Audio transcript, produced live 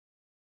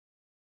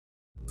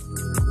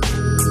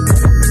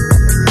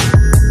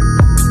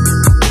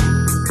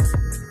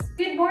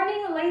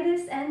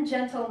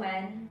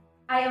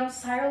I am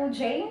Cyril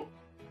Jane,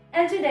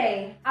 and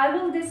today I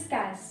will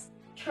discuss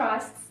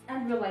trusts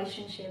and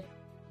relationships.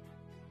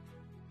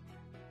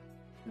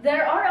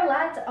 There are a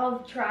lot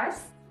of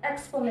trusts,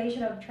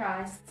 explanation of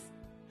trusts,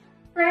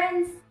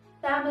 friends,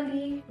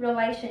 family,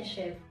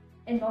 relationship,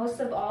 and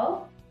most of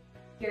all,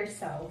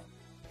 yourself.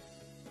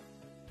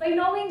 By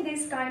knowing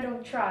this kind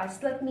of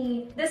trust, let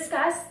me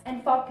discuss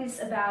and focus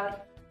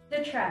about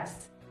the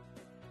trust.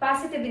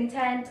 Positive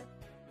intent,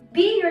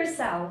 be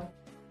yourself,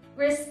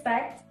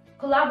 respect,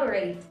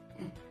 collaborate,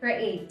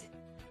 create.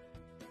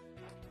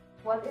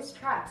 What is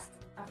trust?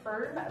 A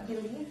firm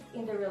belief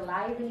in the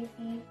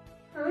reliability,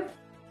 truth,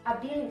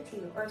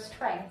 ability, or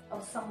strength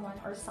of someone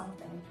or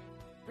something.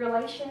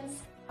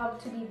 Relations have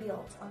to be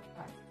built on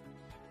trust.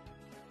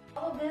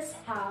 All of this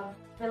have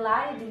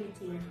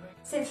reliability,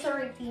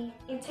 sincerity,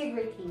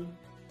 integrity,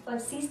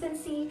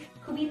 consistency,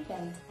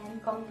 commitment,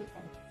 and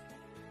competence.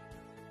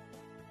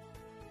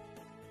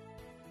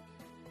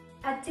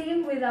 A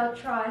team without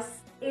trust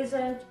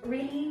isn't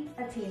really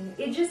a team.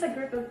 It's just a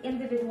group of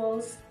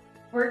individuals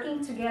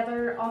working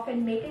together,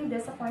 often making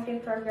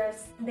disappointing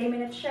progress. They may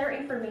not share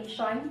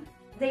information,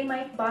 they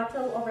might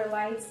battle over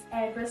rights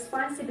and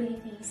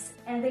responsibilities,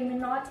 and they may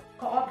not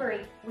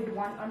cooperate with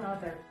one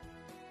another.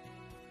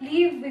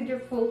 Live with your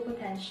full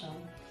potential.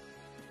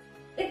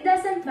 It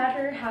doesn't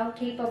matter how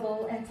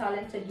capable and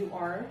talented you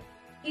are.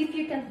 If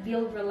you can't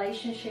build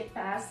relationship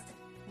fast,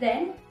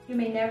 then you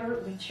may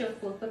never reach your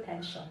full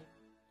potential.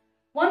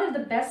 One of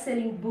the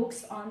best-selling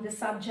books on the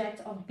subject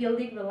of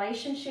building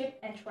relationship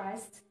and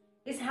trust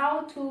is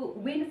How to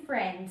Win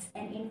Friends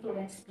and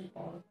Influence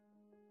People.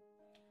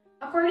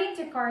 According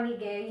to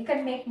Carnegie, you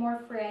can make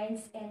more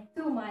friends in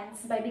 2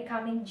 months by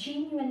becoming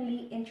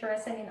genuinely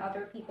interested in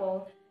other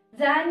people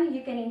than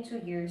you can in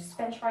 2 years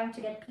spent trying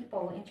to get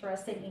people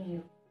interested in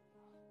you.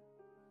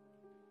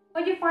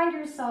 When you find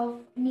yourself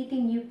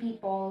meeting new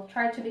people,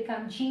 try to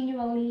become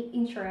genuinely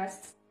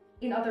interested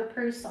in other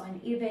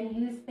person, even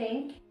you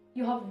think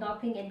you have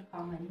nothing in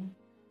common.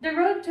 The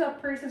road to a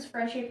person's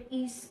friendship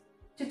is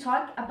to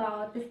talk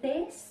about the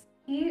things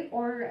he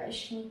or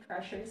she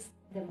treasures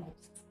the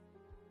most.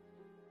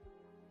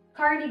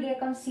 Carnegie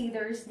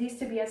considers this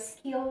to be a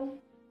skill,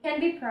 can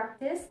be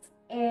practiced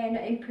and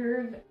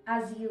improved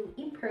as you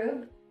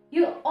improve.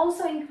 You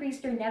also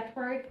increase your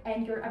network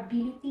and your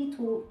ability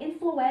to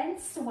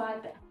influence,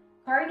 what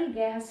Carnegie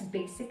has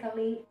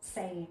basically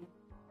saying.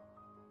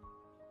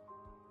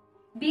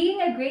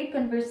 Being a great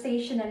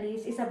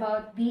conversationalist is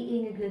about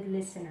being a good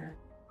listener.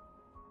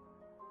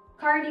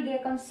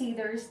 Carnegie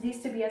considers this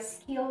to be a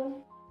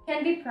skill,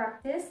 can be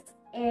practiced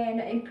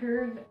and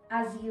improved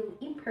as you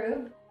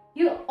improve.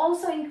 You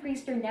also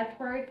increase your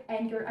network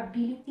and your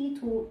ability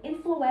to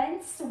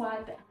influence,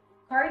 what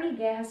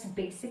Carnegie has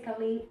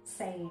basically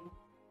saying.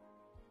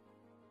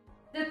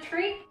 The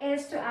trick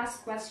is to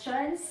ask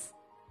questions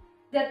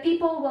that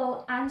people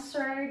will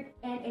answer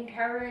and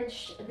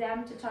encourage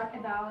them to talk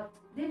about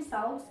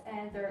themselves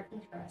and their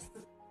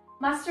interests.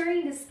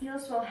 Mastering the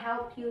skills will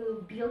help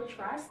you build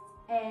trust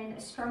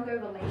and stronger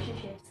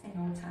relationships in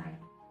no time.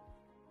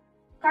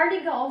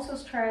 Carnegie also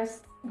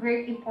stressed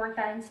great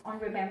importance on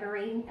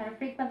remembering and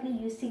frequently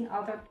using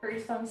other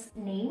person's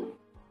name,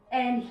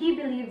 and he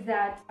believed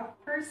that a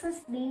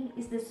person's name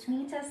is the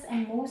sweetest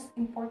and most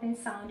important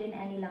sound in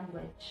any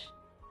language.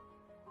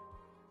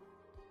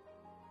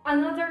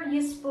 Another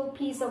useful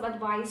piece of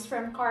advice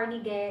from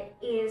Carnegie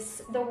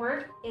is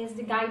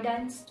the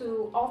guidance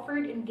to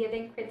offered in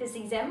giving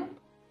criticism.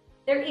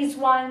 There is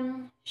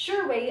one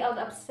sure way of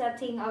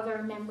upsetting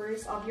other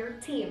members of your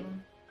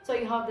team. So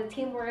you have the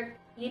teamwork,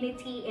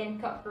 unity,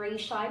 and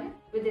cooperation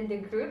within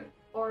the group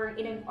or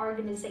in an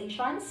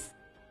organizations.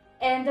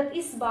 And that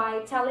is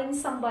by telling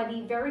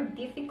somebody very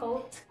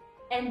difficult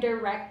and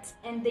direct,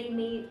 and they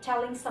may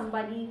telling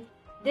somebody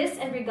this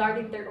and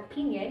regarding their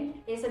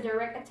opinion is a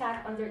direct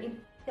attack on their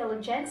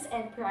intelligence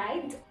and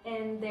pride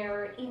and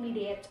their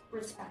immediate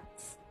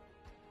response.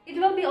 It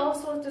will be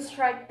also to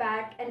strike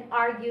back and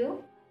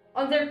argue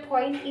on their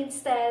point.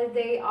 Instead,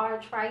 they are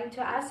trying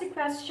to ask a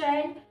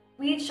question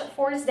which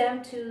force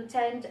them to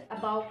tend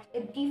about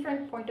a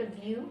different point of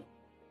view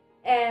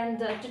and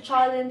to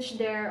challenge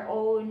their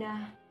own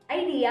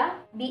idea.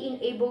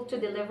 Being able to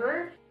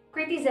deliver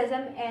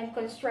criticism and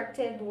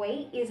constructive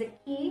way is a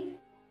key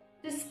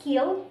to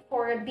skill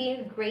for being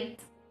a great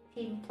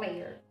team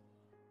player.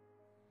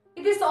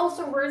 It is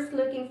also worth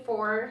looking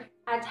for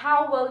at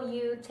how will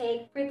you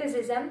take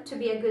criticism to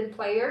be a good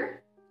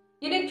player.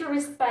 You need to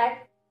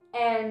respect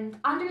and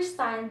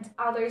understand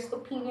others'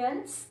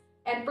 opinions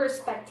and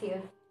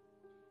perspective,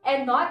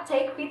 and not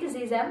take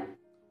criticism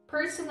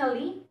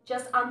personally.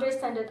 Just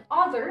understand that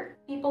other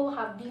people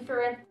have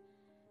different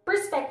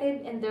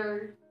perspective and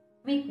their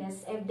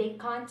weakness if they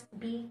can't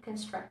be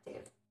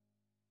constructive.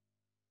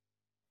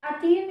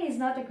 A team is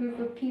not a group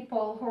of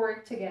people who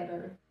work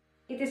together.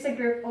 It is a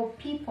group of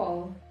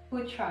people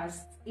who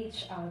trust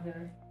each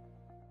other.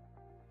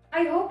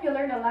 I hope you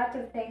learned a lot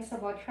of things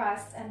about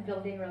trust and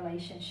building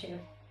relationship.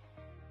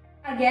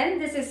 Again,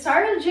 this is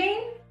Cyril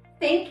Jane.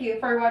 Thank you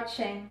for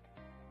watching.